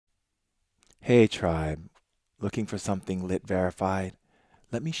Hey tribe, looking for something lit verified?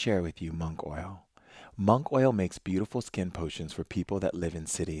 Let me share with you monk oil. Monk oil makes beautiful skin potions for people that live in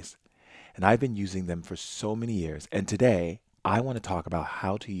cities, and I've been using them for so many years. And today, I want to talk about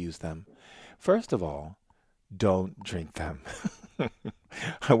how to use them. First of all, don't drink them.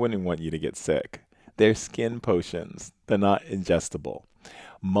 I wouldn't want you to get sick. They're skin potions, they're not ingestible.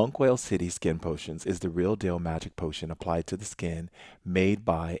 Monk Oil City Skin Potions is the real deal magic potion applied to the skin made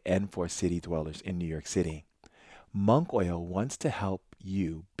by and for city dwellers in New York City. Monk Oil wants to help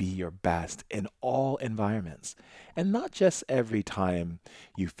you be your best in all environments and not just every time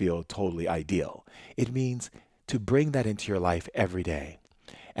you feel totally ideal. It means to bring that into your life every day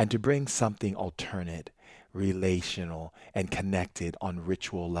and to bring something alternate, relational, and connected on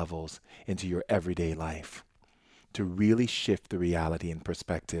ritual levels into your everyday life to really shift the reality and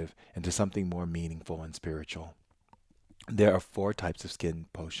perspective into something more meaningful and spiritual. There are four types of skin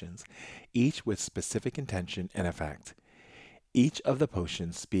potions, each with specific intention and effect. Each of the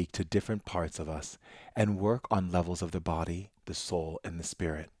potions speak to different parts of us and work on levels of the body, the soul, and the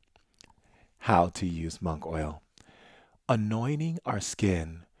spirit. How to use monk oil. Anointing our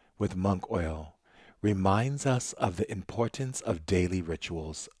skin with monk oil reminds us of the importance of daily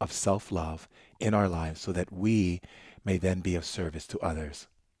rituals of self love in our lives so that we may then be of service to others.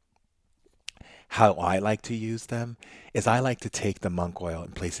 How I like to use them is I like to take the monk oil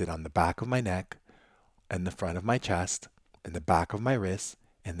and place it on the back of my neck and the front of my chest and the back of my wrists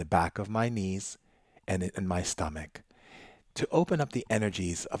and the back of my knees and in my stomach to open up the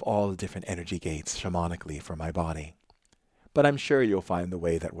energies of all the different energy gates shamanically for my body. But I'm sure you'll find the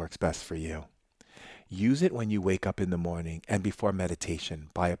way that works best for you. Use it when you wake up in the morning and before meditation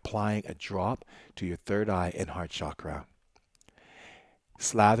by applying a drop to your third eye and heart chakra.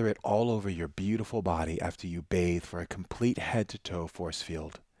 Slather it all over your beautiful body after you bathe for a complete head to toe force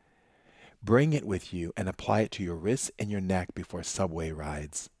field. Bring it with you and apply it to your wrists and your neck before subway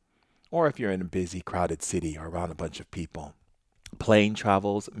rides, or if you're in a busy, crowded city or around a bunch of people. Plane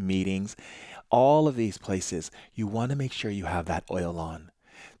travels, meetings, all of these places, you want to make sure you have that oil on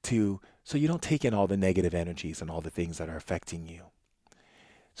to so you don't take in all the negative energies and all the things that are affecting you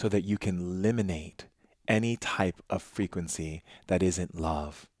so that you can eliminate any type of frequency that isn't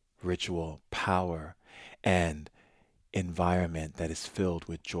love, ritual, power, and environment that is filled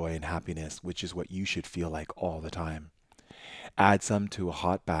with joy and happiness, which is what you should feel like all the time. Add some to a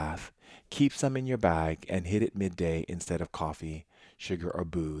hot bath, keep some in your bag, and hit it midday instead of coffee, sugar, or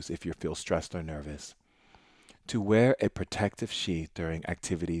booze if you feel stressed or nervous. To wear a protective sheath during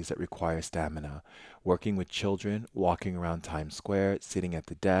activities that require stamina, working with children, walking around Times Square, sitting at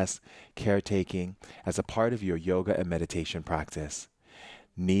the desk, caretaking, as a part of your yoga and meditation practice.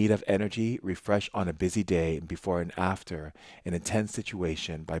 Need of energy, refresh on a busy day and before and after an intense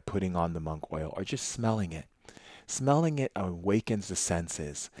situation by putting on the monk oil or just smelling it. Smelling it awakens the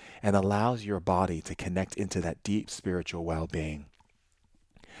senses and allows your body to connect into that deep spiritual well being.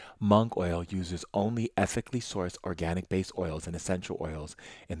 Monk oil uses only ethically sourced organic based oils and essential oils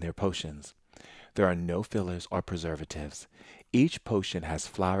in their potions. There are no fillers or preservatives. Each potion has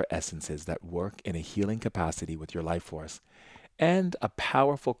flower essences that work in a healing capacity with your life force, and a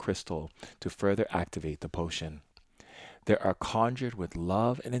powerful crystal to further activate the potion. They are conjured with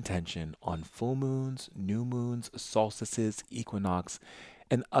love and intention on full moons, new moons, solstices, equinox,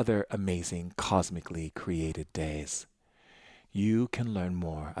 and other amazing cosmically created days. You can learn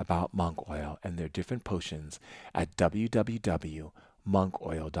more about monk oil and their different potions at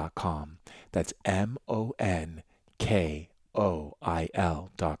www.monkoil.com. That's monkoil.com.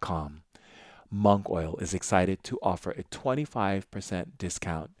 Monk Oil is excited to offer a 25%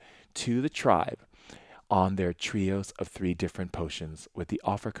 discount to the tribe on their trios of three different potions with the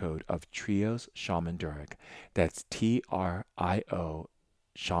offer code of Trios Shaman Durek. That's TRIO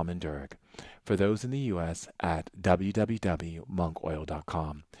Shaman Durek. For those in the US at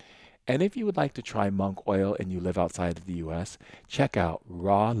www.monkoil.com. And if you would like to try monk oil and you live outside of the US, check out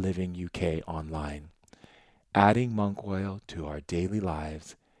Raw Living UK online. Adding monk oil to our daily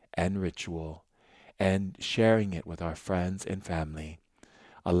lives and ritual and sharing it with our friends and family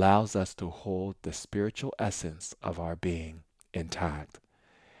allows us to hold the spiritual essence of our being intact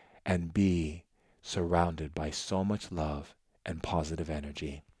and be surrounded by so much love and positive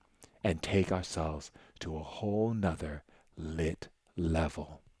energy and take ourselves to a whole nother lit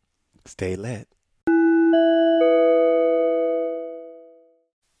level. Stay lit.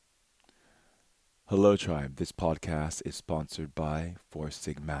 Hello, Tribe. This podcast is sponsored by Four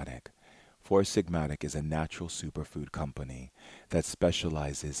Sigmatic. Four Sigmatic is a natural superfood company that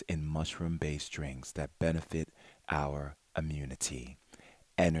specializes in mushroom based drinks that benefit our immunity,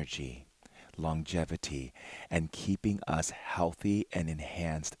 energy, longevity, and keeping us healthy and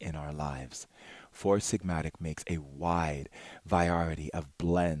enhanced in our lives. Four Sigmatic makes a wide variety of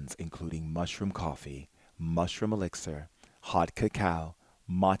blends, including mushroom coffee, mushroom elixir, hot cacao,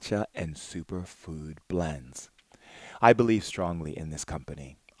 matcha, and superfood blends. I believe strongly in this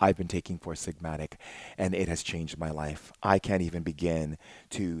company. I've been taking Four Sigmatic and it has changed my life. I can't even begin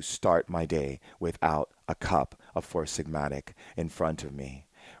to start my day without a cup of Four Sigmatic in front of me.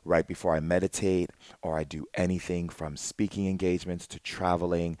 Right before I meditate or I do anything from speaking engagements to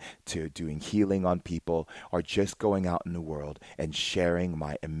traveling to doing healing on people or just going out in the world and sharing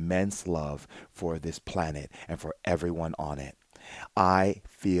my immense love for this planet and for everyone on it. I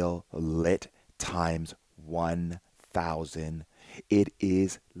feel lit times 1,000. It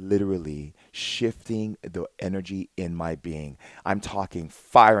is literally shifting the energy in my being. I'm talking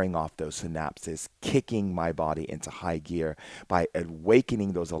firing off those synapses, kicking my body into high gear by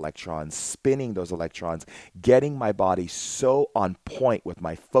awakening those electrons, spinning those electrons, getting my body so on point with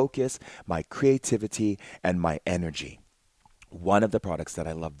my focus, my creativity, and my energy. One of the products that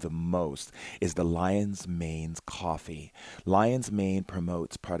I love the most is the Lion's Mane's coffee. Lion's Mane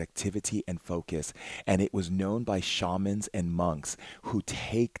promotes productivity and focus, and it was known by shamans and monks who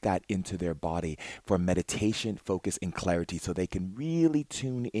take that into their body for meditation, focus, and clarity so they can really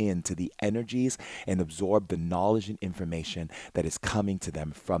tune in to the energies and absorb the knowledge and information that is coming to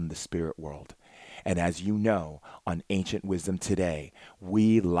them from the spirit world. And as you know, on Ancient Wisdom Today,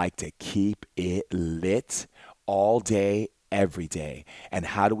 we like to keep it lit all day, every day. And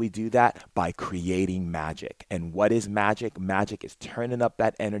how do we do that? By creating magic. And what is magic? Magic is turning up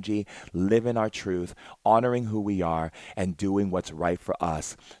that energy, living our truth, honoring who we are, and doing what's right for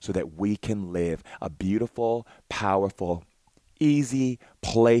us so that we can live a beautiful, powerful, easy,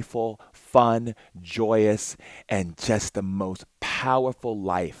 playful, fun, joyous, and just the most powerful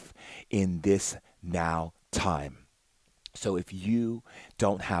life in this now time. So if you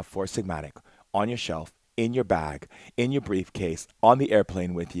don't have Four Sigmatic on your shelf, in your bag, in your briefcase, on the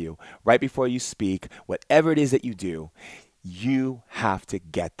airplane with you, right before you speak, whatever it is that you do, you have to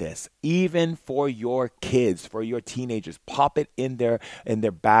get this. Even for your kids, for your teenagers, pop it in their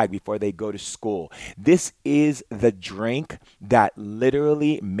bag before they go to school. This is the drink that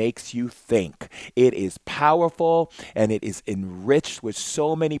literally makes you think. It is powerful and it is enriched with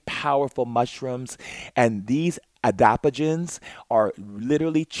so many powerful mushrooms, and these adaptogens are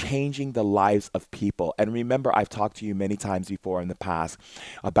literally changing the lives of people. And remember, I've talked to you many times before in the past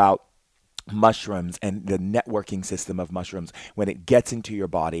about mushrooms and the networking system of mushrooms when it gets into your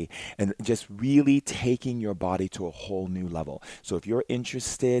body and just really taking your body to a whole new level. So if you're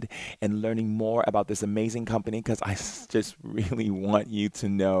interested in learning more about this amazing company, because just really want you to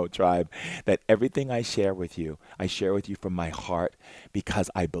know, tribe, that everything I share with you, I share with you from my heart because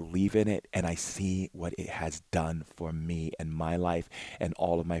I believe in it and I see what it has done for me and my life and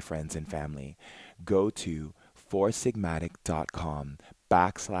all of my friends and family. Go to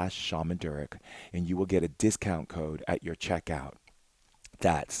foursigmatic.com/Shaman Durek, and you will get a discount code at your checkout.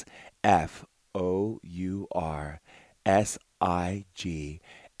 That's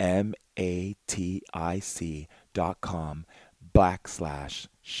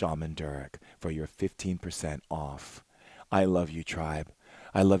FOURSIGMATIC.com/Shaman Durek for your 15% off. I love you, tribe.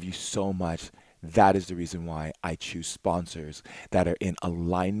 I love you so much. That is the reason why I choose sponsors that are in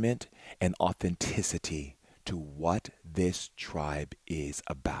alignment and authenticity to what this tribe is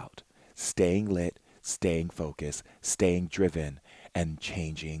about. Staying lit, staying focused, staying driven, and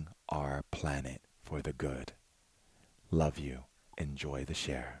changing our planet for the good. Love you. Enjoy the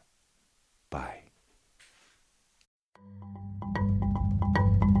share. Bye.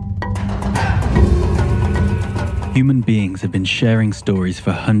 Human beings have been sharing stories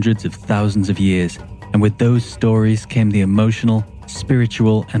for hundreds of thousands of years, and with those stories came the emotional,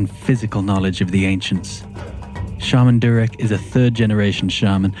 spiritual, and physical knowledge of the ancients. Shaman Durek is a third-generation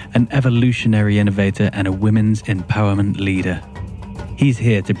shaman, an evolutionary innovator, and a women's empowerment leader. He's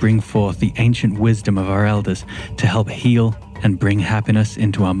here to bring forth the ancient wisdom of our elders to help heal and bring happiness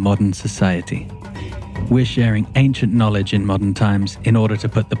into our modern society. We're sharing ancient knowledge in modern times in order to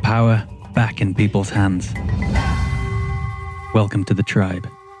put the power back in people's hands. Welcome to the tribe.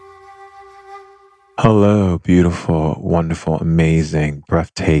 Hello, beautiful, wonderful, amazing,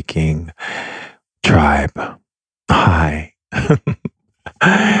 breathtaking tribe. Hi.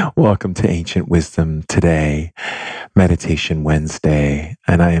 Welcome to Ancient Wisdom Today, Meditation Wednesday.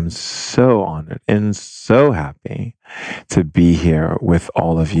 And I am so honored and so happy to be here with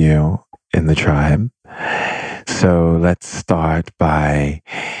all of you in the tribe. So let's start by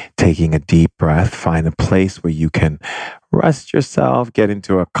taking a deep breath. Find a place where you can rest yourself, get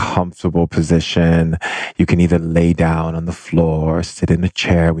into a comfortable position. You can either lay down on the floor or sit in a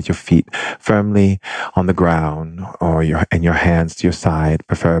chair with your feet firmly on the ground, or your hands to your side,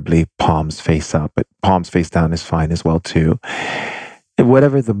 preferably palms face up, but palms face down is fine as well too.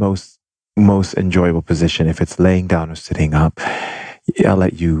 Whatever the most enjoyable position, if it's laying down or sitting up, I'll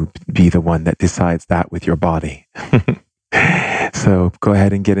let you be the one that decides that with your body. So go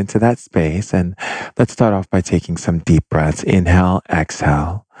ahead and get into that space, and let's start off by taking some deep breaths. Inhale,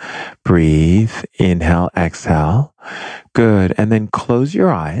 exhale. Breathe. Inhale, exhale. Good. And then close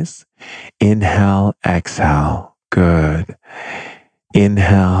your eyes. Inhale, exhale. Good.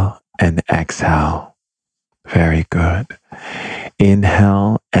 Inhale and exhale. Very good.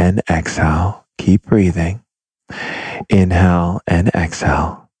 Inhale and exhale. Keep breathing. Inhale and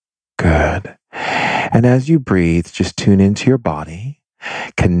exhale. Good. And as you breathe, just tune into your body,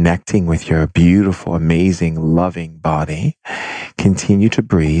 connecting with your beautiful, amazing, loving body. Continue to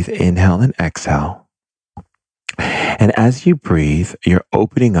breathe. Inhale and exhale. And as you breathe, you're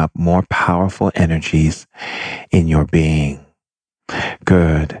opening up more powerful energies in your being.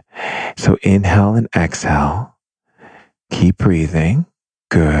 Good. So inhale and exhale. Keep breathing.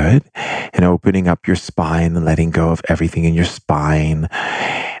 Good. And opening up your spine and letting go of everything in your spine.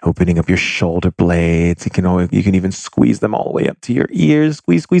 Opening up your shoulder blades. You can even squeeze them all the way up to your ears.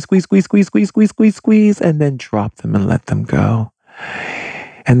 Squeeze, squeeze, squeeze, squeeze, squeeze, squeeze, squeeze, squeeze, squeeze, and then drop them and let them go.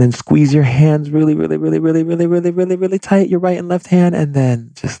 And then squeeze your hands really, really, really, really, really, really, really, really tight, your right and left hand, and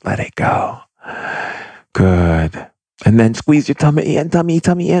then just let it go. Good. And then squeeze your tummy and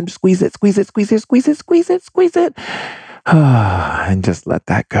squeeze it, squeeze it, squeeze it, squeeze it, squeeze it, squeeze it. And just let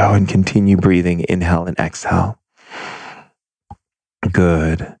that go and continue breathing. Inhale and exhale.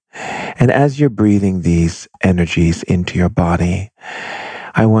 Good. And as you're breathing these energies into your body,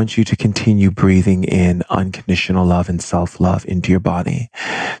 I want you to continue breathing in unconditional love and self-love into your body.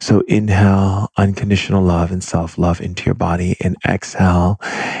 So inhale unconditional love and self-love into your body, and exhale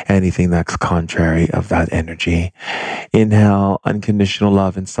anything that's contrary of that energy. Inhale unconditional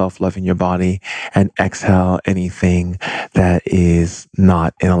love and self-love in your body, and exhale anything that is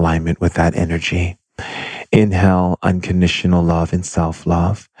not in alignment with that energy. Inhale unconditional love and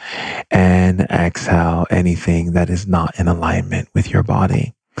self-love, and exhale anything that is not in alignment with your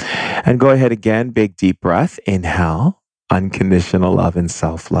body. And go ahead again, big deep breath. Inhale unconditional love and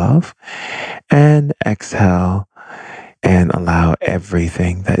self-love, and exhale and allow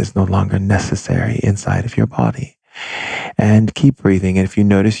everything that is no longer necessary inside of your body. And keep breathing. And if you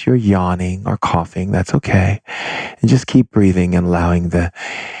notice you're yawning or coughing, that's okay. And just keep breathing and allowing the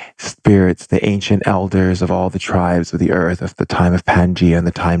spirits, the ancient elders of all the tribes of the earth, of the time of Pangea and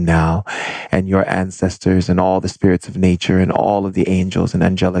the time now, and your ancestors and all the spirits of nature and all of the angels and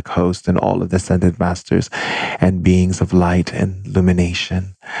angelic hosts and all of the ascended masters and beings of light and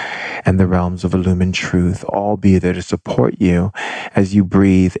illumination and the realms of illumined truth all be there to support you as you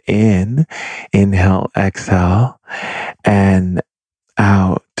breathe in, inhale, exhale, and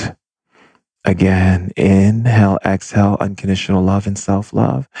out. Again, inhale, exhale, unconditional love and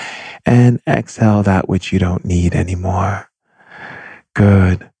self-love, and exhale that which you don't need anymore.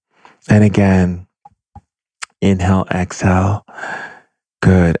 Good. And again, inhale, exhale.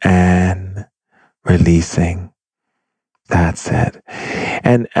 Good. And releasing. That's it.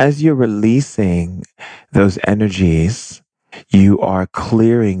 And as you're releasing those energies, you are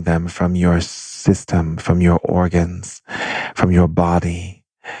clearing them from your system, from your organs, from your body.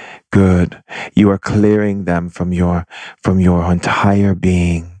 Good. You are clearing them from your entire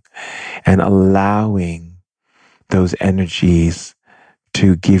being and allowing those energies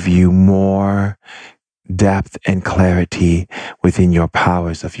to give you more depth and clarity within your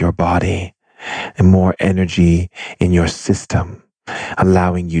powers of your body and more energy in your system,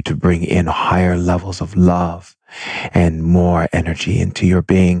 allowing you to bring in higher levels of love and more energy into your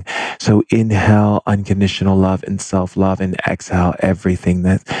being. So inhale unconditional love and self-love, and exhale everything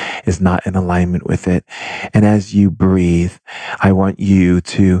that is not in alignment with it. And as you breathe, I want you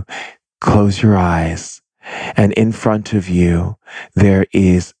to close your eyes, and in front of you, there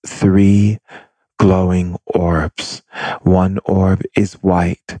is 3 glowing orbs. One orb is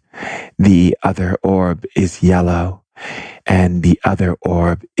white, the other orb is yellow, and the other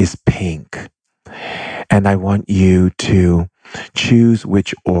orb is pink. And I want you to choose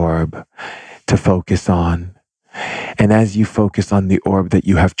which orb to focus on. And as you focus on the orb that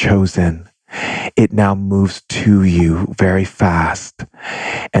you have chosen, it now moves to you very fast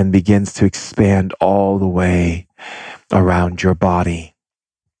and begins to expand all the way around your body.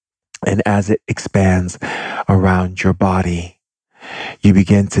 And as it expands around your body, You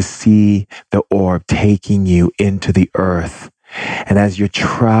begin to see the orb taking you into the earth. And as you're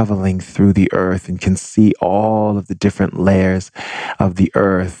traveling through the earth and can see all of the different layers of the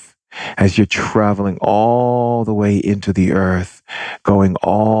earth, as you're traveling all the way into the earth, going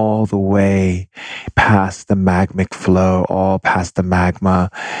all the way past the magmic flow, all past the magma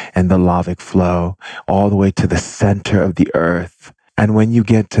and the lavic flow, all the way to the center of the earth. And when you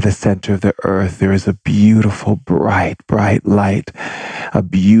get to the center of the earth, there is a beautiful, bright, bright light, a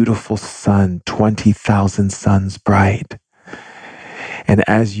beautiful sun, 20,000 suns bright. And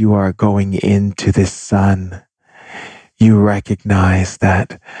as you are going into this sun, you recognize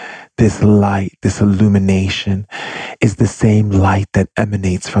that this light, this illumination is the same light that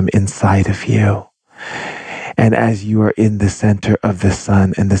emanates from inside of you. And as you are in the center of the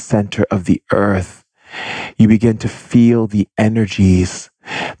sun and the center of the earth, you begin to feel the energies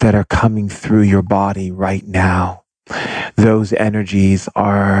that are coming through your body right now. Those energies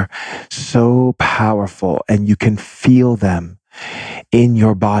are so powerful, and you can feel them in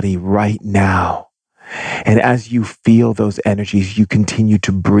your body right now. And as you feel those energies, you continue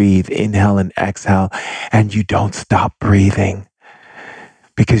to breathe, inhale and exhale, and you don't stop breathing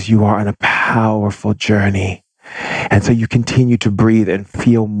because you are on a powerful journey. And so you continue to breathe and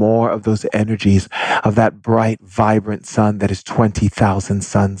feel more of those energies of that bright, vibrant sun that is 20,000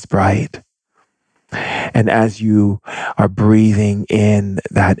 suns bright. And as you are breathing in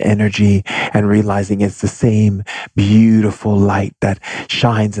that energy and realizing it's the same beautiful light that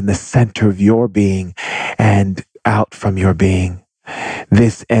shines in the center of your being and out from your being,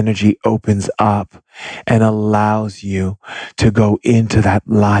 this energy opens up and allows you to go into that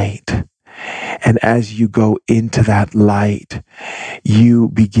light. And as you go into that light, you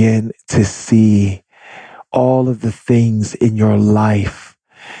begin to see all of the things in your life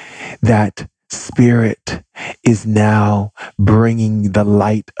that Spirit is now bringing the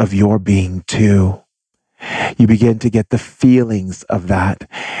light of your being to. You begin to get the feelings of that,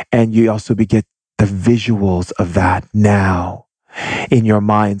 and you also begin the visuals of that now in your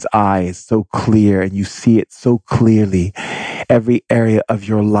mind's eyes, so clear, and you see it so clearly. Every area of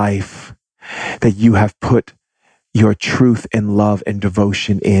your life that you have put your truth and love and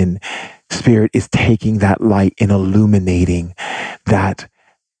devotion in, Spirit is taking that light and illuminating that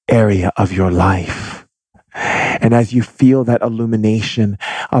area of your life. And as you feel that illumination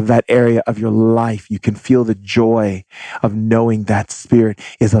of that area of your life, you can feel the joy of knowing that Spirit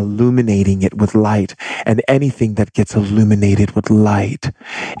is illuminating it with light. And anything that gets illuminated with light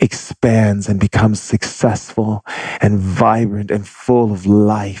expands and becomes successful and vibrant and full of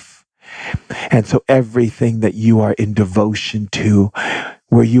life. And so everything that you are in devotion to,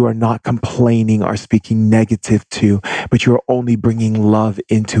 where you are not complaining or speaking negative to, but you're only bringing love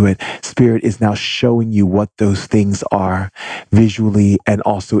into it, Spirit is now showing you what those things are visually and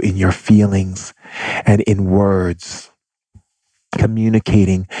also in your feelings and in words,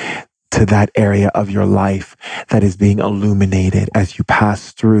 communicating to that area of your life that is being illuminated as you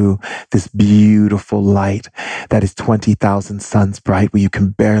pass through this beautiful light that is 20,000 suns bright, where you can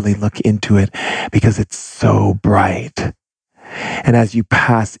barely look into it because it's so bright. And as you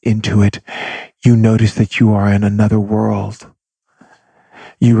pass into it, you notice that you are in another world.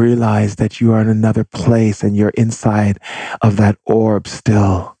 You realize that you are in another place and you're inside of that orb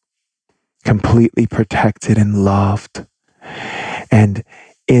still, completely protected and loved. And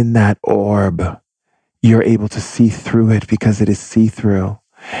in that orb, you're able to see through it because it is see-through,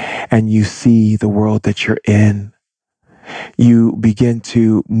 and you see the world that you're in. You begin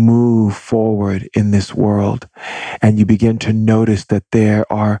to move forward in this world, and you begin to notice that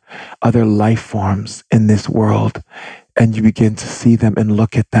there are other life forms in this world, and you begin to see them and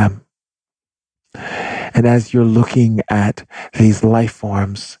look at them. And as you're looking at these life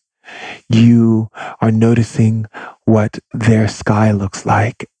forms, you are noticing what their sky looks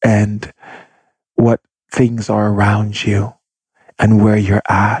like and what things are around you and where you're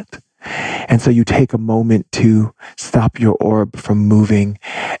at. And so you take a moment to stop your orb from moving,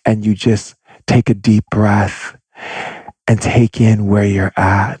 and you just take a deep breath and take in where you're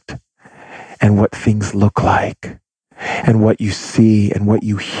at and what things look like and what you see and what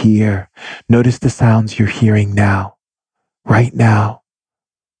you hear. Notice the sounds you're hearing now, right now.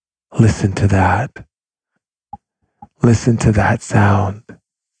 Listen to that. Listen to that sound.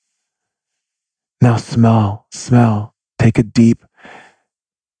 Now smell. Take a deep,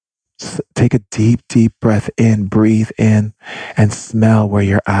 deep breath in, breathe in, and smell where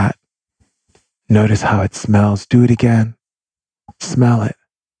you're at. Notice how it smells. Do it again. Smell it.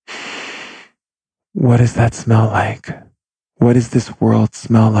 What does that smell like? What does this world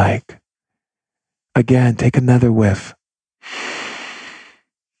smell like? Again, take another whiff.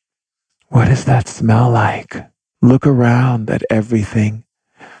 What does that smell like? Look around at everything.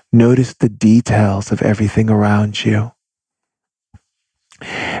 Notice the details of everything around you.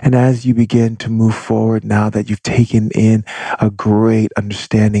 And as you begin to move forward, now that you've taken in a great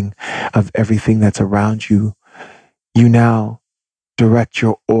understanding of everything that's around you, you now direct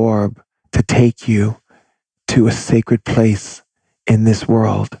your orb to take you to a sacred place in this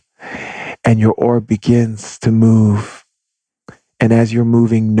world. And your orb begins to move. And as you're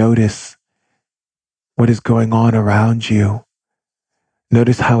moving, notice what is going on around you.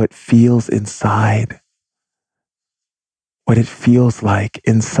 Notice how it feels inside. What it feels like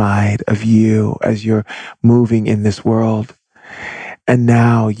inside of you as you're moving in this world. And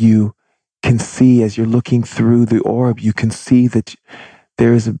now you can see, as you're looking through the orb, you can see that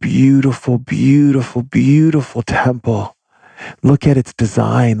there is a beautiful, beautiful, beautiful temple. Look at its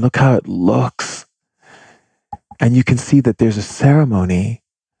design. Look how it looks. And you can see that there's a ceremony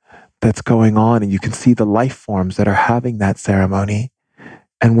that's going on, and you can see the life forms that are having that ceremony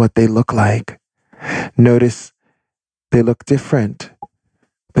and what they look like. Notice they look different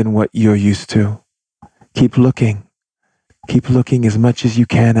than what you're used to. Keep looking. Keep looking as much as you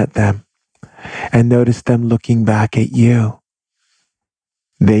can at them, and notice them looking back at you.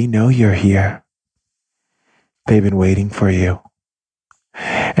 They know you're here. They've been waiting for you.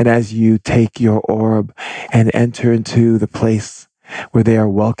 And as you take your orb and enter into the place where they are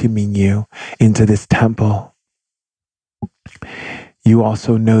welcoming you into this temple, you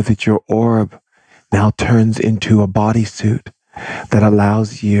also know that your orb now turns into a bodysuit that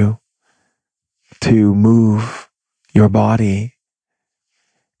allows you to move your body.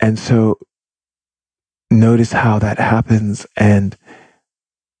 And so notice how that happens, and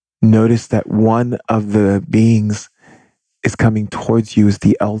notice that one of the beings is coming towards you as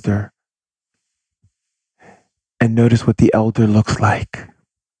the elder. And notice what the elder looks like.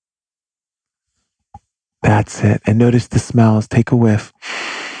 That's it. And notice the smells. Take a whiff.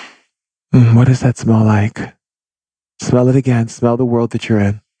 What does that smell like? Smell it again. Smell the world that you're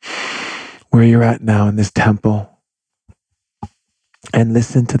in, where you're at now in this temple. And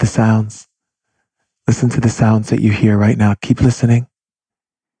listen to the sounds. Listen to the sounds that you hear right now. Keep listening.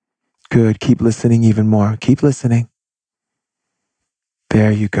 Good. Keep listening even more. Keep listening.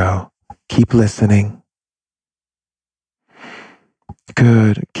 There you go. Keep listening.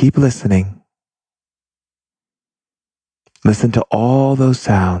 Good. Keep listening. Listen to all those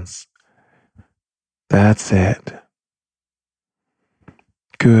sounds. That's it.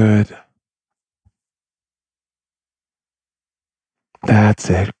 Good. That's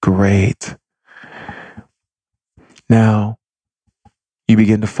it. Great. Now, you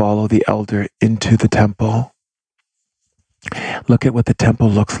begin to follow the elder into the temple. Look at what the temple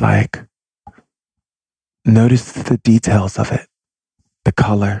looks like. Notice the details of it, the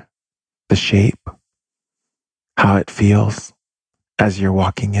color, the shape, how it feels as you're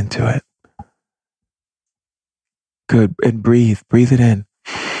walking into it. Good. And breathe it in.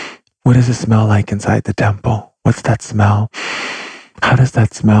 What does it smell like inside the temple? What's that smell? How does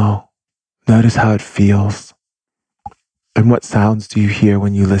that smell? Notice how it feels. And what sounds do you hear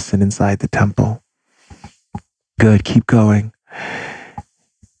when you listen inside the temple? Good. Keep going.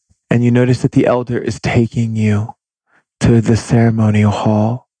 And you notice that the elder is taking you to the ceremonial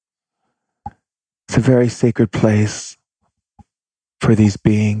hall. It's a very sacred place for these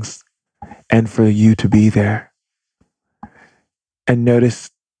beings and for you to be there. And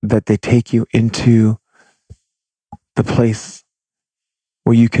notice that they take you into the place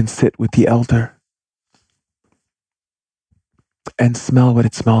where you can sit with the elder and smell what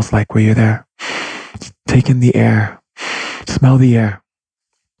it smells like where you're there. Take in the air. Smell the air.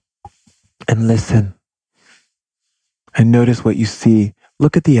 And listen. And notice what you see.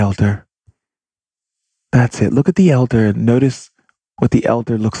 Look at the elder. That's it. Look at the elder and notice what the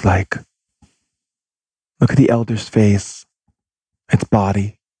elder looks like. Look at the elder's face, its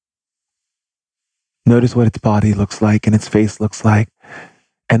body. Notice what its body looks like and its face looks like.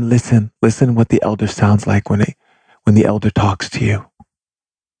 And listen what the elder sounds like when the elder talks to you.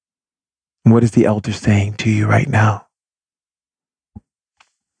 What is the elder saying to you right now?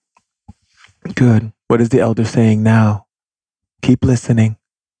 Good. What is the elder saying now? Keep listening.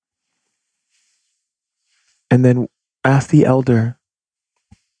 And then ask the elder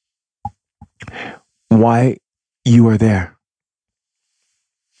why you are there.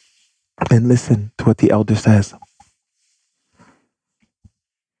 And listen to what the elder says.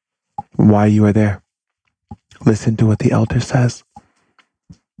 Why you are there. Listen to what the elder says.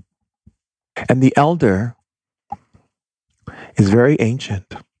 And the elder is very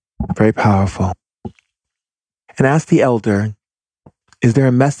ancient, very powerful. And ask the elder, Is there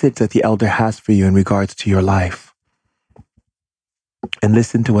a message that the elder has for you in regards to your life? And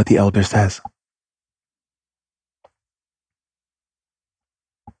listen to what the elder says.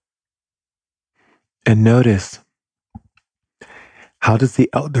 And notice, how does the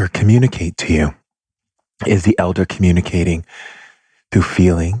elder communicate to you? Is the elder communicating through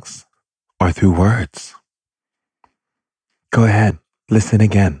feelings or through words? Go ahead, listen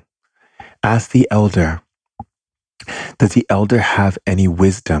again. Ask the elder, does the elder have any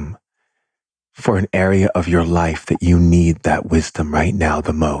wisdom for an area of your life that you need that wisdom right now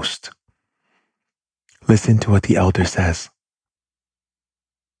the most? Listen to what the elder says.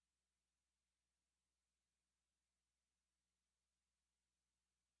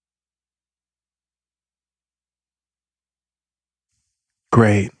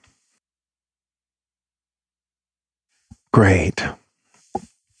 Great. Great.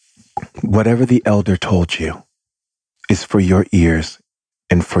 Whatever the elder told you is for your ears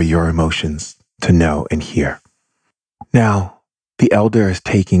and for your emotions to know and hear. Now, the elder is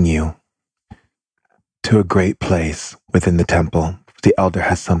taking you to a great place within the temple. The elder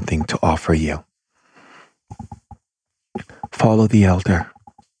has something to offer you. Follow the elder.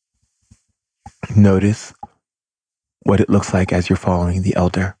 Notice what it looks like as you're following the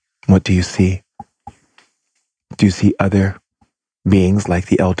elder. What do you see? Do you see other beings like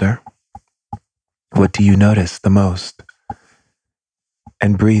the elder? What do you notice the most?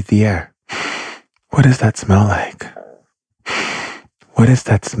 And breathe the air. What does that smell like? What does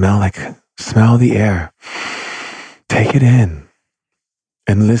that smell like? Smell the air. Take it in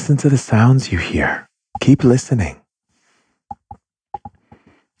and listen to the sounds you hear. Keep listening.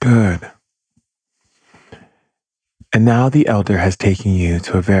 Good. And now the elder has taken you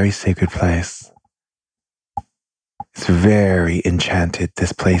to a very sacred place. It's very enchanted,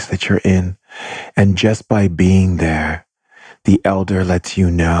 this place that you're in. And just by being there, the elder lets you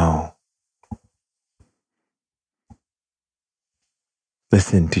know.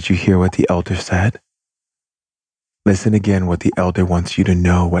 Listen, did you hear what the elder said? Listen again what the elder wants you to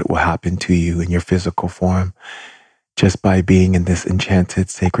know, what will happen to you in your physical form just by being in this enchanted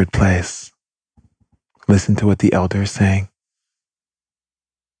sacred place. Listen to what the elder is saying.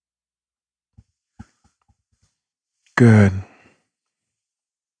 Good.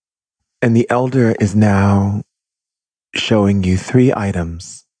 And the elder is now showing you three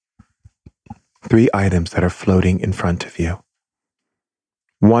items that are floating in front of you.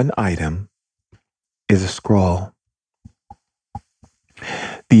 One item is a scroll.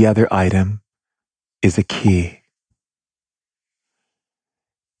 The other item is a key.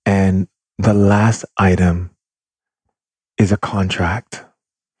 And the last item is a contract.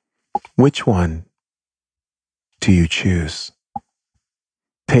 Which one do you choose?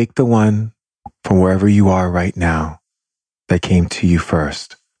 Take the one from wherever you are right now that came to you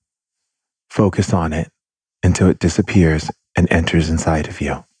first. Focus on it until it disappears and enters inside of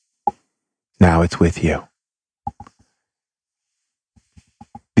you. Now it's with you.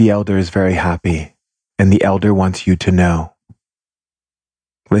 The elder is very happy, and the elder wants you to know.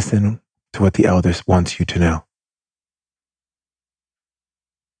 Listen to what the elder wants you to know.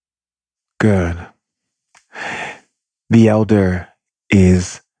 Good. The elder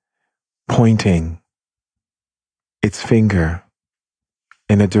is pointing its finger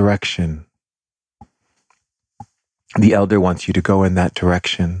in a direction. The elder wants you to go in that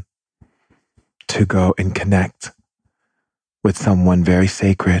direction, to go and connect with someone very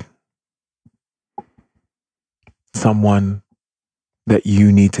sacred, someone that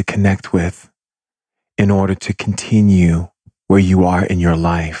you need to connect with in order to continue where you are in your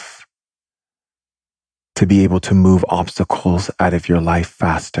life, to be able to move obstacles out of your life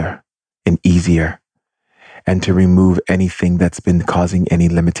faster and easier, and to remove anything that's been causing any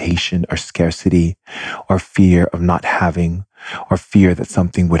limitation or scarcity or fear of not having or fear that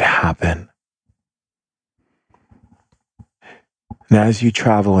something would happen. And as you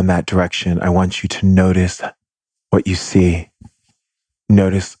travel in that direction, I want you to notice what you see.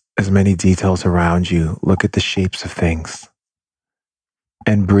 Notice as many details around you. Look at the shapes of things.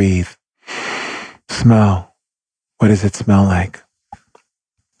 And breathe. Smell. What does it smell like?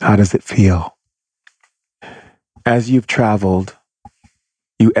 How does it feel? As you've traveled,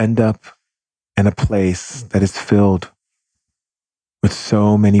 you end up in a place that is filled with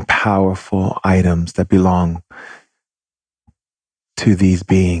so many powerful items that belong to these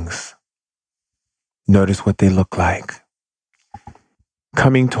beings. Notice what they look like.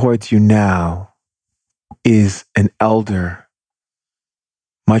 Coming towards you now is an elder,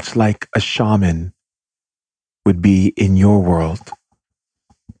 much like a shaman would be in your world,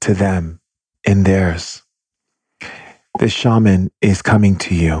 to them, in theirs. The shaman is coming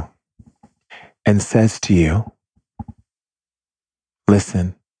to you and says to you,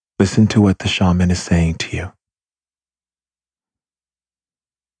 listen to what the shaman is saying to you.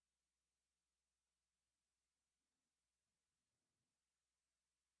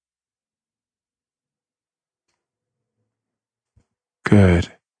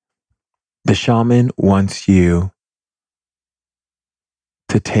 Good. The shaman wants you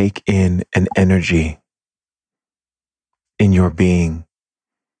to take in an energy in your being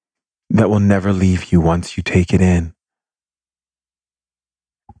that will never leave you once you take it in.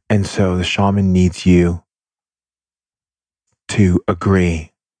 And so the shaman needs you to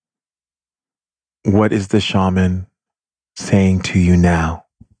agree. What is the shaman saying to you now?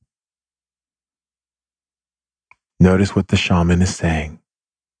 Notice what the shaman is saying.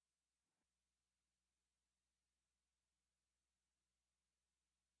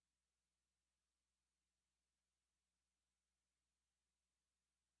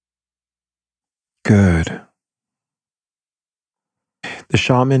 Good. The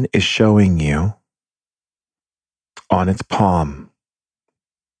shaman is showing you on its palm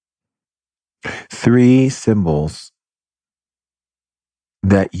 3 symbols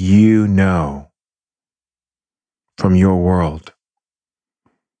that you know from your world.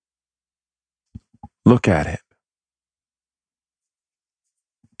 Look at it.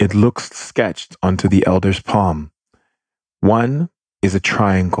 It looks sketched onto the elder's palm. One is a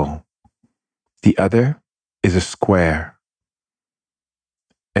triangle. The other is a square.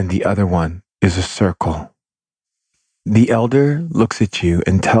 And the other one is a circle. The elder looks at you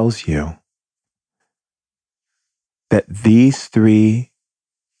and tells you that these 3,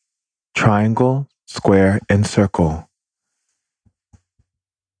 triangle, square, and circle,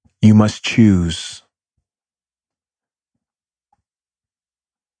 you must choose.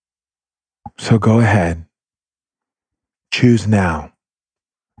 So go ahead. Choose now.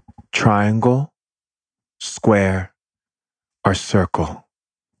 Triangle, square, or circle.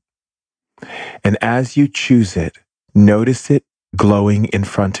 And as you choose it, notice it glowing in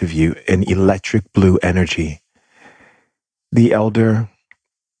front of you in electric blue energy. The elder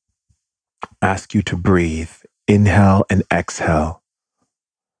asks you to breathe. Inhale and exhale.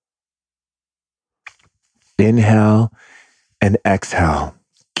 Inhale and exhale.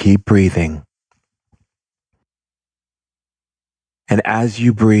 Keep breathing. And as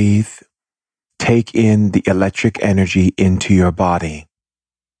you breathe, take in the electric energy into your body.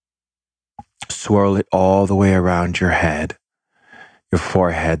 Swirl it all the way around your head, your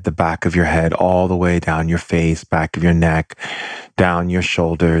forehead, the back of your head, all the way down your face, back of your neck, down your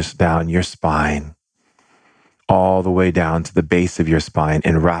shoulders, down your spine, all the way down to the base of your spine,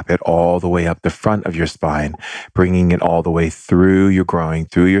 and wrap it all the way up the front of your spine, bringing it all the way through your groin,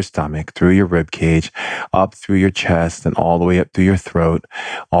 through your stomach, through your rib cage, up through your chest, and all the way up through your throat,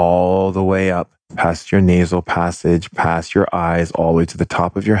 all the way up past your nasal passage, past your eyes, all the way to the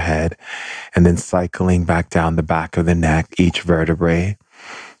top of your head, and then cycling back down the back of the neck, each vertebrae,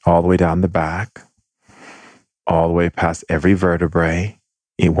 all the way down the back, all the way past every vertebrae,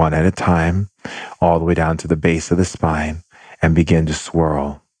 one at a time, all the way down to the base of the spine, and begin to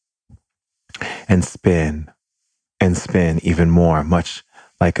swirl and spin even more, much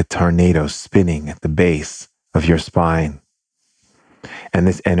like a tornado spinning at the base of your spine. And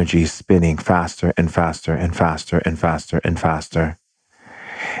this energy is spinning faster and faster and faster and faster and faster.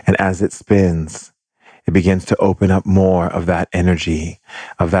 And as it spins, it begins to open up more of that energy,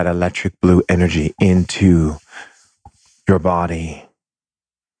 of that electric blue energy into your body.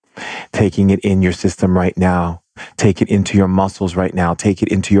 Taking it in your system right now. Take it into your muscles right now. Take it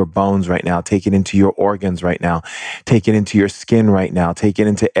into your bones right now. Take it into your organs right now. Take it into your skin right now. Take it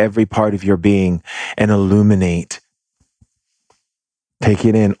into every part of your being and illuminate. Take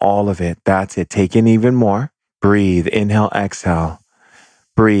it in, all of it. That's it. Take in even more. Breathe. Inhale, exhale.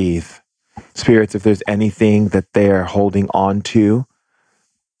 Breathe. Spirits, if there's anything that they're holding on to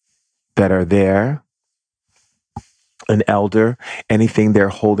that are there, an elder, anything they're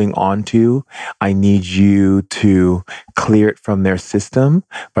holding on to, I need you to clear it from their system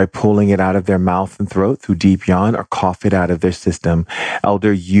by pulling it out of their mouth and throat through deep yawn, or cough it out of their system.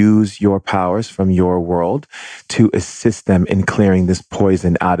 Elder, use your powers from your world to assist them in clearing this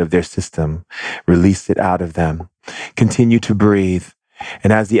poison out of their system. Release it out of them. Continue to breathe.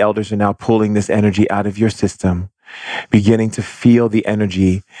 And as the elders are now pulling this energy out of your system, beginning to feel the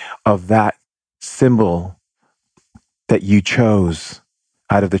energy of that symbol that you chose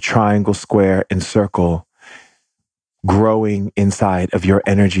out of the triangle, square, and circle growing inside of your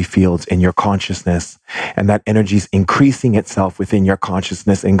energy fields in your consciousness. And that energy is increasing itself within your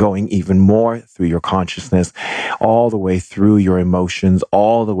consciousness and going even more through your consciousness, all the way through your emotions,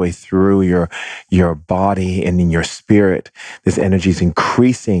 all the way through your body and in your spirit. This energy is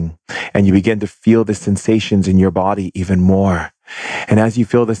increasing, and you begin to feel the sensations in your body even more. And as you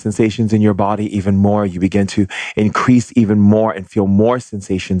feel the sensations in your body even more, you begin to increase even more and feel more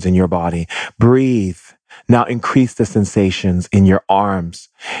sensations in your body. Breathe. Now increase the sensations in your arms,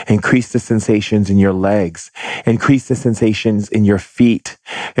 increase the sensations in your legs, increase the sensations in your feet,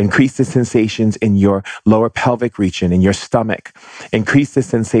 increase the sensations in your lower pelvic region, in your stomach, increase the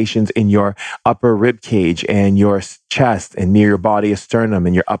sensations in your upper rib cage and your chest and near your body sternum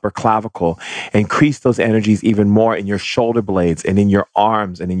and your upper clavicle. Increase those energies even more in your shoulder blades and in your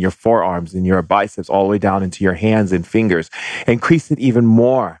arms and in your forearms and your biceps all the way down into your hands and fingers. Increase it even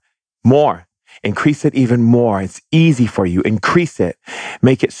more. Increase it even more. It's easy for you. Increase it.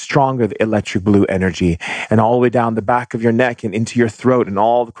 Make it stronger, the electric blue energy. And all the way down the back of your neck and into your throat and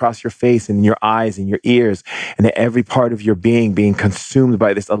all across your face and in your eyes and your ears and every part of your being being consumed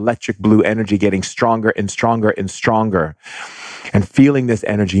by this electric blue energy, getting stronger and stronger and stronger. And feeling this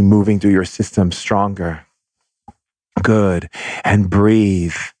energy moving through your system stronger. Good. And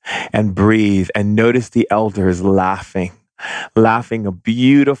breathe. And breathe. And notice the elders laughing. Laughing, a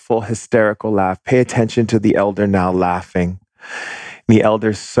beautiful, hysterical laugh. Pay attention to the elder now laughing. The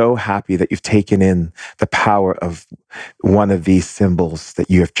elder's so happy that you've taken in the power of one of these symbols that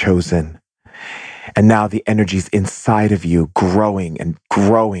you have chosen. And now the energy's inside of you growing and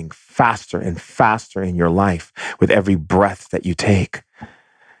growing faster and faster in your life with every breath that you take.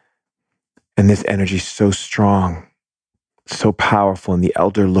 And this energy's so strong, so powerful. And the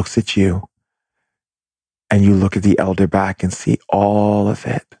elder looks at you. And you look at the elder back and see all of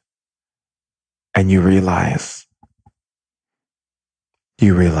it. And you realize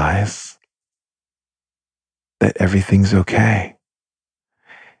that everything's okay.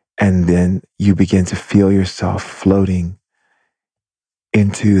 And then you begin to feel yourself floating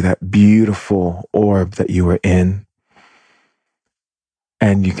into that beautiful orb that you were in.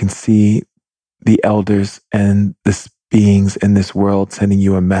 And you can see the elders and the beings in this world sending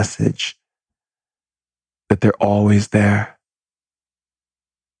you a message that they're always there.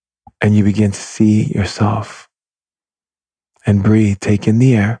 And you begin to see yourself and breathe. Take in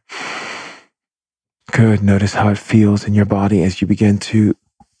the air. Good. Notice how it feels in your body as you begin to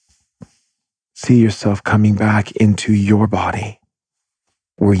see yourself coming back into your body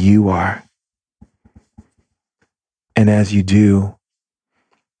where you are. And as you do,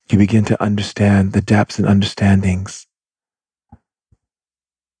 you begin to understand the depths and understandings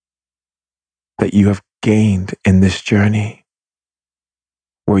that you have gained in this journey,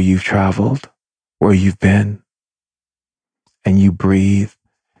 where you've traveled, where you've been, and you breathe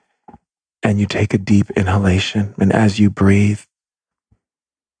and you take a deep inhalation. And as you breathe,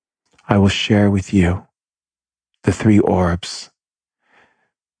 I will share with you the 3 orbs.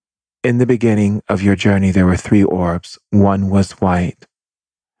 In the beginning of your journey, there were 3 orbs. One was white,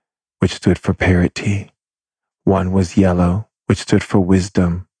 which stood for purity. One was yellow, which stood for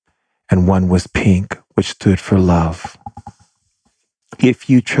wisdom. And one was pink, which stood for love. If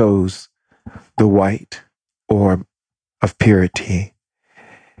you chose the white orb of purity,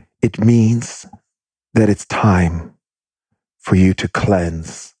 it means that it's time for you to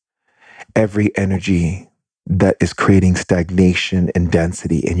cleanse every energy that is creating stagnation and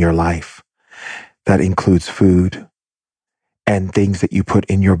density in your life. That includes food and things that you put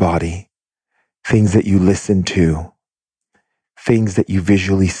in your body, things that you listen to, things that you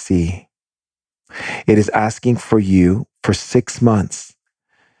visually see. It is asking for you for 6 months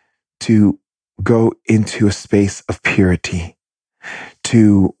to go into a space of purity,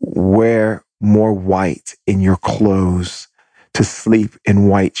 to wear more white in your clothes, to sleep in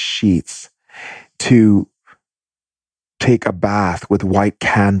white sheets, to take a bath with white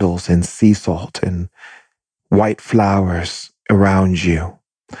candles and sea salt and white flowers around you,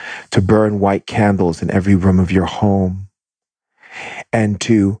 to burn white candles in every room of your home, and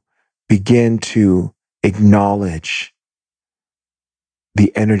to begin to acknowledge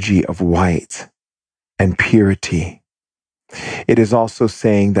the energy of white and purity. It is also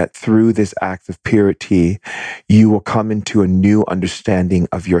saying that through this act of purity, you will come into a new understanding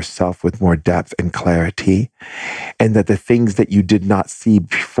of yourself with more depth and clarity, and that the things that you did not see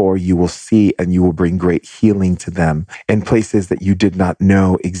before you will see, and you will bring great healing to them in places that you did not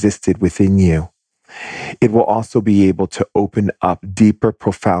know existed within you. It will also be able to open up deeper,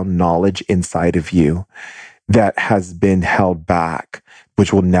 profound knowledge inside of you that has been held back,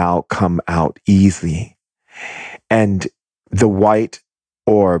 which will now come out easily. And the white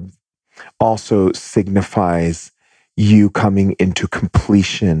orb also signifies you coming into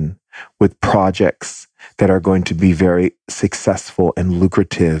completion with projects that are going to be very successful and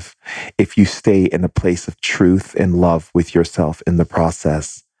lucrative if you stay in a place of truth and love with yourself in the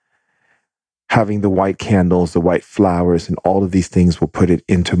process. Having the white candles, the white flowers, and all of these things will put it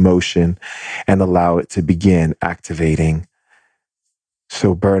into motion and allow it to begin activating.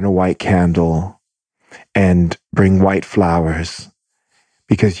 So burn a white candle and bring white flowers,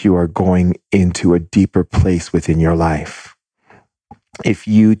 because you are going into a deeper place within your life. If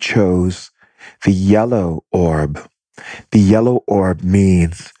you chose the yellow orb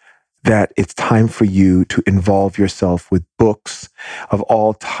means that it's time for you to involve yourself with books of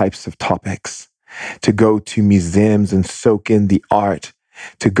all types of topics, to go to museums and soak in the art,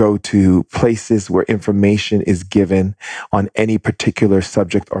 to go to places where information is given on any particular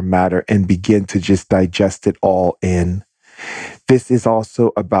subject or matter and begin to just digest it all in. This is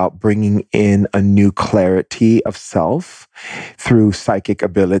also about bringing in a new clarity of self through psychic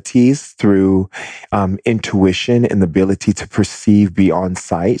abilities, through intuition and the ability to perceive beyond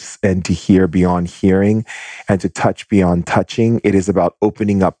sight and to hear beyond hearing and to touch beyond touching. It is about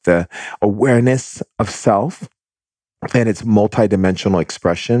opening up the awareness of self and its multidimensional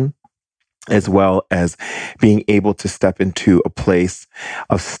expression, as well as being able to step into a place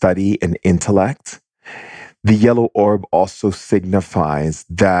of study and intellect. The yellow orb also signifies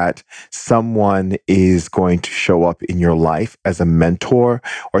that someone is going to show up in your life as a mentor,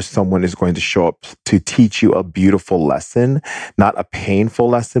 or someone is going to show up to teach you a beautiful lesson, not a painful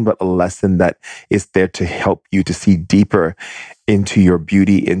lesson, but a lesson that is there to help you to see deeper into your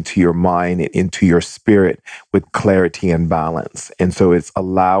beauty, into your mind, and into your spirit with clarity and balance. And so it's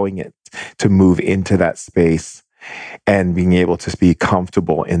allowing it to move into that space and being able to be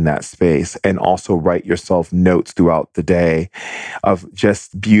comfortable in that space, and also write yourself notes throughout the day of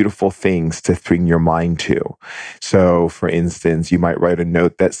just beautiful things to bring your mind to. So for instance, you might write a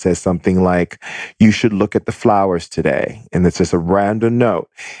note that says something like, you should look at the flowers today. And it's just a random note.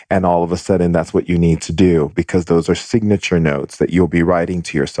 And all of a sudden that's what you need to do, because those are signature notes that you'll be writing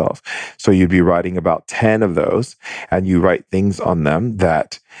to yourself. So you'd be writing about 10 of those, and you write things on them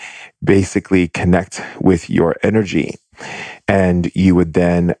that basically connect with your energy. And you would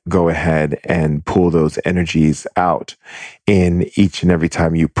then go ahead and pull those energies out. In each and every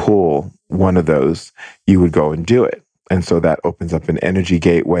time you pull one of those, you would go and do it. And so that opens up an energy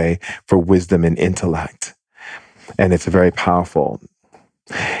gateway for wisdom and intellect. And it's very powerful.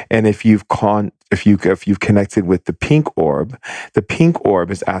 And if you've connected with the pink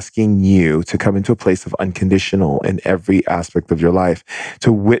orb is asking you to come into a place of unconditional in every aspect of your life,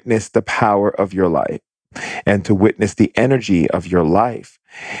 to witness the power of your life, and to witness the energy of your life,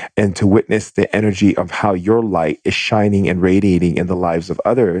 and to witness the energy of how your light is shining and radiating in the lives of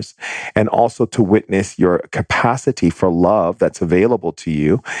others, and also to witness your capacity for love that's available to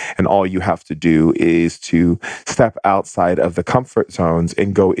you. And all you have to do is to step outside of the comfort zones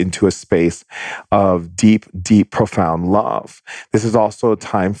and go into a space of deep, deep, profound love. This is also a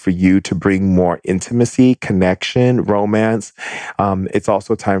time for you to bring more intimacy, connection, romance. It's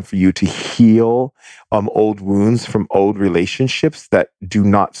also a time for you to heal old wounds from old relationships that do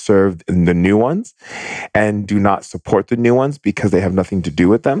not serve the new ones and do not support the new ones because they have nothing to do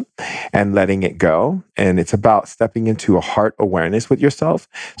with them, and letting it go. And it's about stepping into a heart awareness with yourself.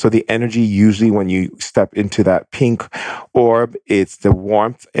 So the energy, usually when you step into that pink orb, it's the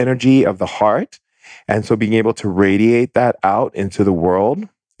warmth energy of the heart. And so being able to radiate that out into the world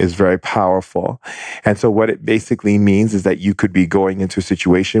is very powerful. And so what it basically means is that you could be going into a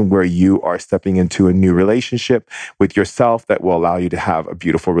situation where you are stepping into a new relationship with yourself that will allow you to have a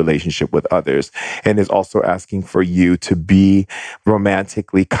beautiful relationship with others. And is also asking for you to be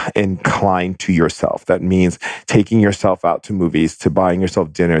romantically inclined to yourself. That means taking yourself out to movies, to buying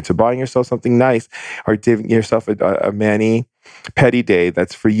yourself dinner, to buying yourself something nice, or giving yourself a mani-pedi day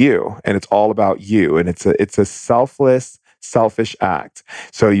that's for you. And it's all about you. And it's a selfish act.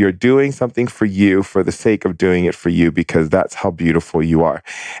 So you're doing something for you for the sake of doing it for you, because that's how beautiful you are,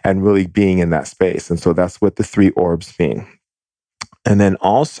 and really being in that space. And so that's what the 3 orbs mean. And then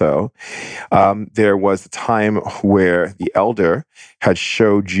also, there was a time where the elder had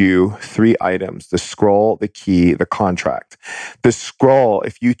showed you 3 items: the scroll, the key, the contract. The scroll,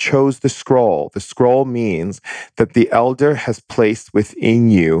 if you chose the scroll means that the elder has placed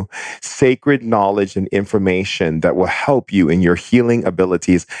within you sacred knowledge and information that will help you in your healing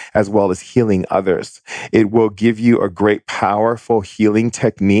abilities as well as healing others. It will give you a great, powerful healing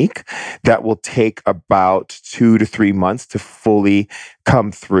technique that will take about 2 to 3 months to fully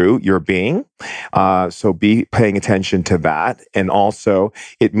come through your being. So be paying attention to that. And also,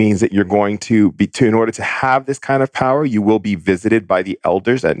 it means that you're going to be, in order to have this kind of power, you will be visited by the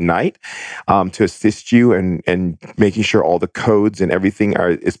elders at night to assist you and making sure all the codes and everything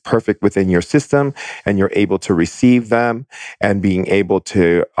is perfect within your system, and you're able to receive them and being able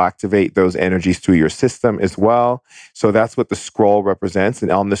to activate those energies through your system as well. So that's what the scroll represents.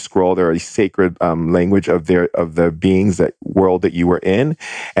 And on the scroll, there are a sacred language of the beings, that world that you were in.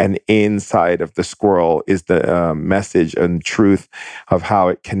 And inside of the scroll is the message and truth of how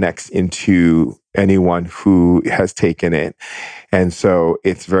it connects into anyone who has taken it. And so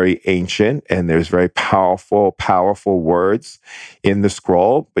it's very ancient, and there's very powerful words in the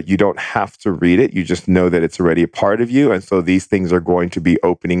scroll, but you don't have to read it. You just know that it's already a part of you. And so these things are going to be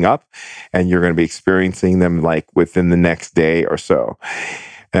opening up, and you're going to be experiencing them like within the next day or so.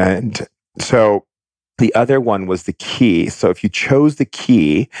 And so the other one was the key. So if you chose the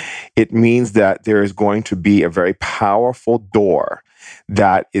key, it means that there is going to be a very powerful door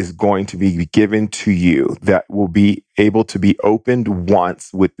that is going to be given to you that will be able to be opened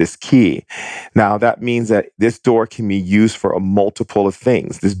once with this key. Now, that means that this door can be used for a multiple of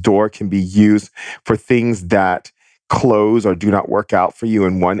things. This door can be used for things that close or do not work out for you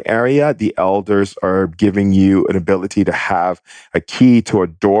in one area. The elders are giving you an ability to have a key to a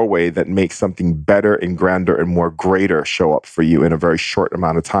doorway that makes something better and grander and more greater show up for you in a very short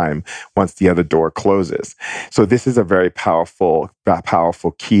amount of time once the other door closes. So this is a very powerful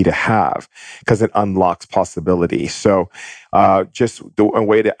key to have, because it unlocks possibility. So just a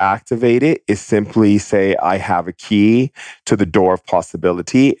way to activate it is simply say, I have a key to the door of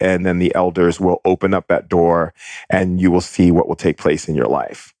possibility, and then the elders will open up that door and you will see what will take place in your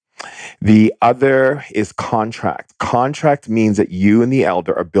life. The other is contract. Contract means that you and the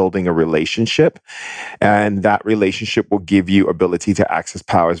elder are building a relationship, and that relationship will give you ability to access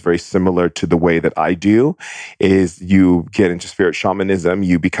powers very similar to the way that I do. Is you get into spirit shamanism,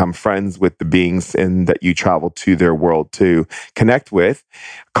 you become friends with the beings and that you travel to their world to connect with.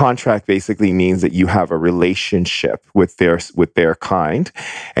 Contract basically means that you have a relationship with their kind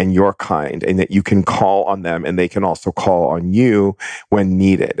and your kind, and that you can call on them and they can also call on you when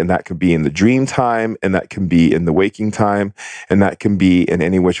needed. And that could be in the dream time, and that can be in the waking time, and that can be in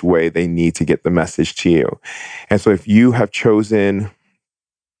any which way they need to get the message to you. And so if you have chosen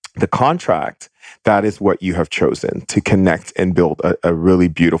the contract, that is what you have chosen to connect and build a really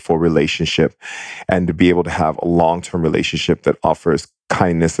beautiful relationship, and to be able to have a long-term relationship that offers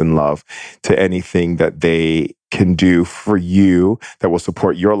kindness and love to anything that they can do for you that will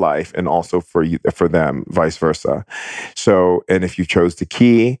support your life, and also for them, vice versa. So, and if you chose the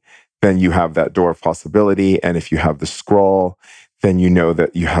key, then you have that door of possibility. And if you have the scroll, then you know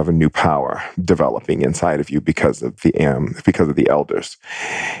that you have a new power developing inside of you because of the elders.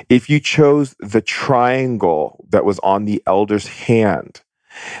 If you chose the triangle that was on the elder's hand,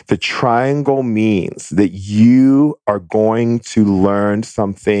 the triangle means that you are going to learn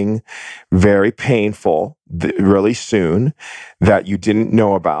something very painful really soon that you didn't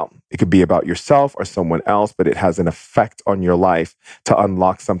know about. It could be about yourself or someone else, but it has an effect on your life to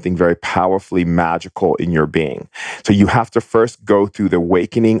unlock something very powerfully magical in your being. So you have to first go through the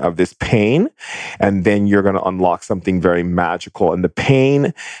awakening of this pain, and then you're going to unlock something very magical. And the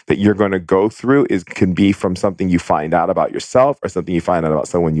pain that you're going to go through can be from something you find out about yourself or something you find out about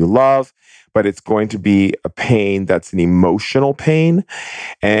someone you love. But it's going to be a pain that's an emotional pain,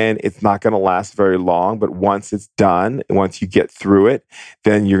 and it's not going to last very long. But once it's done, once you get through it,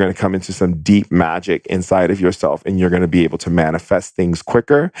 then you're going to come into some deep magic inside of yourself, and you're going to be able to manifest things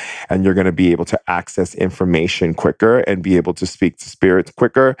quicker, and you're going to be able to access information quicker and be able to speak to spirits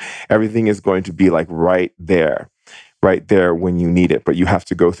quicker. Everything is going to be like right there when you need it. But you have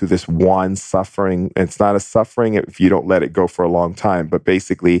to go through this one suffering. It's not a suffering if you don't let it go for a long time, but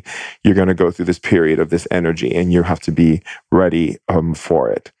basically you're going to go through this period of this energy, and you have to be ready for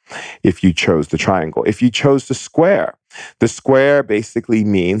it. If you chose the triangle, if you chose the square basically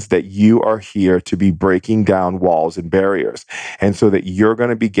means that you are here to be breaking down walls and barriers. And so that you're going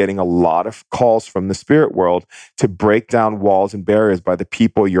to be getting a lot of calls from the spirit world to break down walls and barriers by the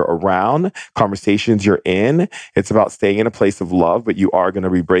people you're around, conversations you're in. It's about staying in a place of love, but you are going to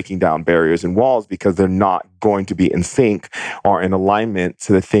be breaking down barriers and walls because they're not going to be in sync or in alignment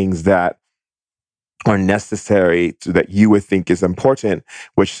to the things that are necessary that you would think is important,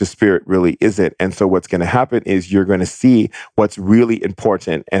 which the spirit really isn't. And so what's going to happen is you're going to see what's really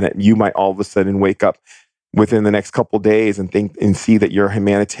important, and you might all of a sudden wake up within the next couple days and think and see that you're a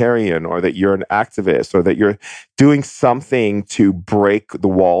humanitarian or that you're an activist or that you're doing something to break the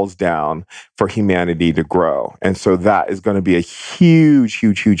walls down for humanity to grow. And so that is going to be a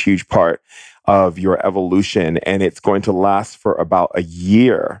huge part of your evolution. And it's going to last for about a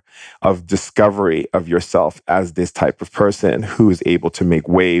year of discovery of yourself as this type of person who is able to make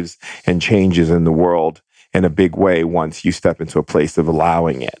waves and changes in the world in a big way once you step into a place of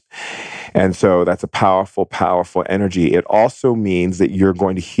allowing it. And so that's a powerful energy. It also means that you're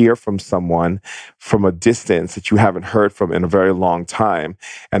going to hear from someone from a distance that you haven't heard from in a very long time.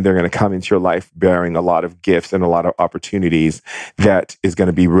 And they're going to come into your life bearing a lot of gifts and a lot of opportunities that is going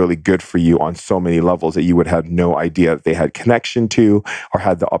to be really good for you on so many levels that you would have no idea that they had connection to or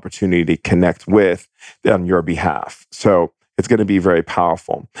had the opportunity to connect with on your behalf. So it's going to be very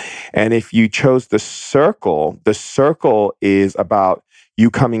powerful. And if you chose the circle is about you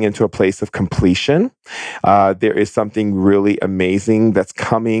coming into a place of completion. There is something really amazing that's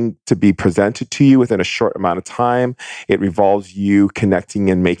coming to be presented to you within a short amount of time. It revolves you connecting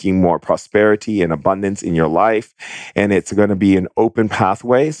and making more prosperity and abundance in your life. And it's going to be an open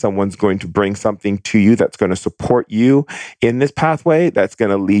pathway. Someone's going to bring something to you that's going to support you in this pathway, that's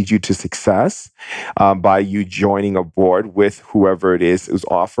going to lead you to success by you joining aboard with whoever it is who's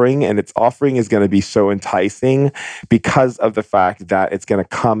offering. And its offering is going to be so enticing because of the fact that it's going to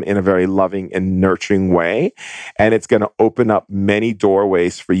come in a very loving and nurturing way. And it's going to open up many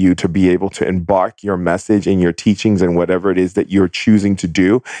doorways for you to be able to embark your message and your teachings and whatever it is that you're choosing to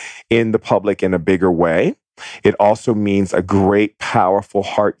do in the public in a bigger way. It also means a great, powerful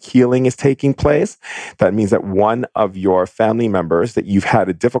heart healing is taking place. That means that one of your family members that you've had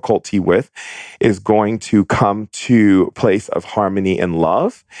a difficulty with is going to come to a place of harmony and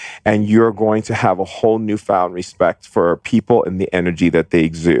love. And you're going to have a whole newfound respect for people and the energy that they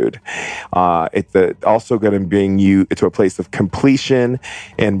exude. It's also going to bring you to a place of completion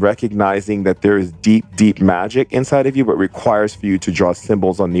and recognizing that there is deep magic inside of you, but requires for you to draw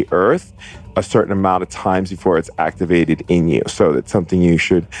symbols on the earth a certain amount of times before it's activated in you. So that's something you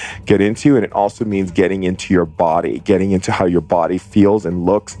should get into. And it also means getting into your body, getting into how your body feels and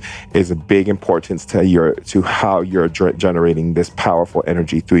looks is a big importance to how you're generating this powerful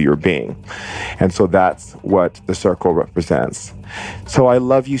energy through your being. And so that's what the circle represents. So I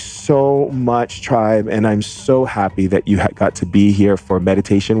love you so much, tribe, and I'm so happy that you got to be here for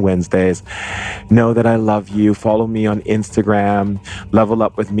Meditation Wednesdays. Know that I love you. Follow me on Instagram, level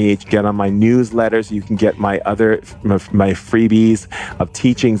up with me, get on my newsletters. You can get my freebies of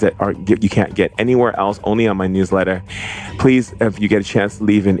teachings that you can't get anywhere else, only on my newsletter. Please, if you get a chance to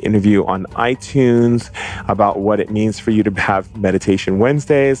leave an interview on iTunes about what it means for you to have Meditation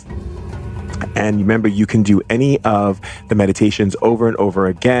Wednesdays. And remember, you can do any of the meditations over and over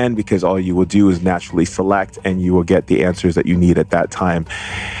again because all you will do is naturally select and you will get the answers that you need at that time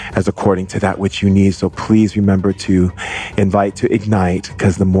as according to that which you need. So please remember to invite to Ignite,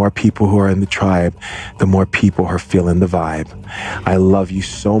 because the more people who are in the tribe, the more people are feeling the vibe. I love you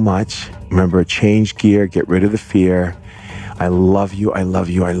so much. Remember, change gear, get rid of the fear. I love you. I love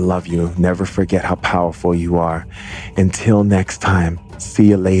you. I love you. Never forget how powerful you are. Until next time, see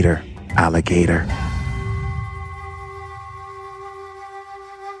you later, alligator.